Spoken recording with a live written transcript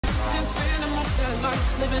their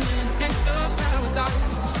lives living in a gangster's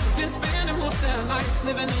paradise. Been spending most their lives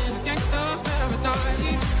living in a gangster's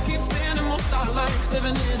paradise. Keep spending most our lives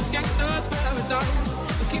living in a gangster's paradise.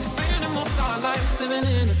 Keep spending most our lives living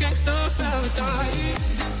in a gangster's paradise.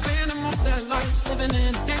 Been spending most their lives living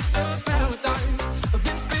in a gangster's paradise.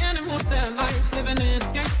 Been spending most their lives living in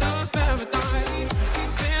a gangster's paradise. Keep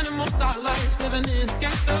spending most our lives living in a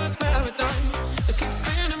gangster's paradise. Keep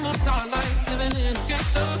spending most our lives living in a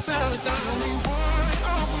gangster's paradise. Tell me why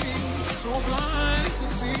are we so blind to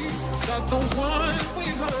see that the ones we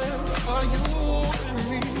hurt are you and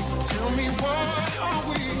me? Tell me why are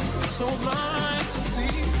we so blind to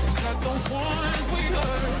see that the ones we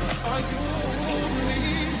hurt are you and me?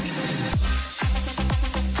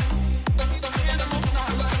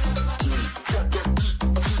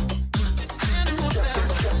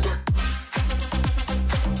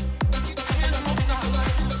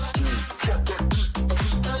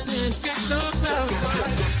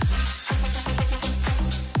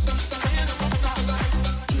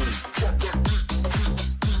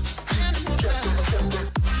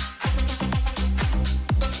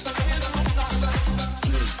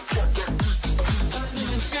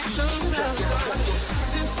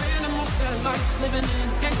 Living in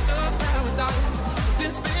a gangster's paradise.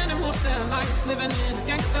 Been spending most their lives living in a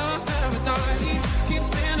gangster's paradise. Keep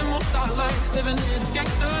spending most our lives living in a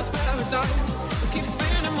gangster's paradise. Keep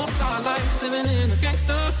spending most our lives living in a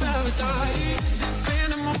gangster's paradise. Been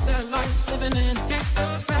spending most their lives living in a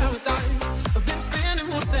gangster's paradise. Been spending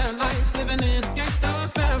most their lives living in a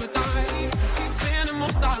gangster's paradise. Keep spending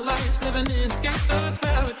most our lives living in a gangster's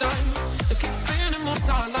paradise. Keep spending most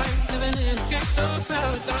our lives living in a gangster's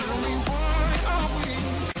paradise.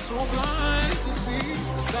 So blind to see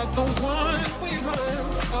that the ones we hurt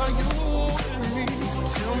are you and me.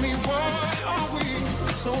 Tell me why are we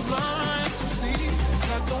so blind to see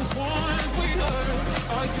that the ones we hurt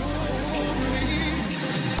are you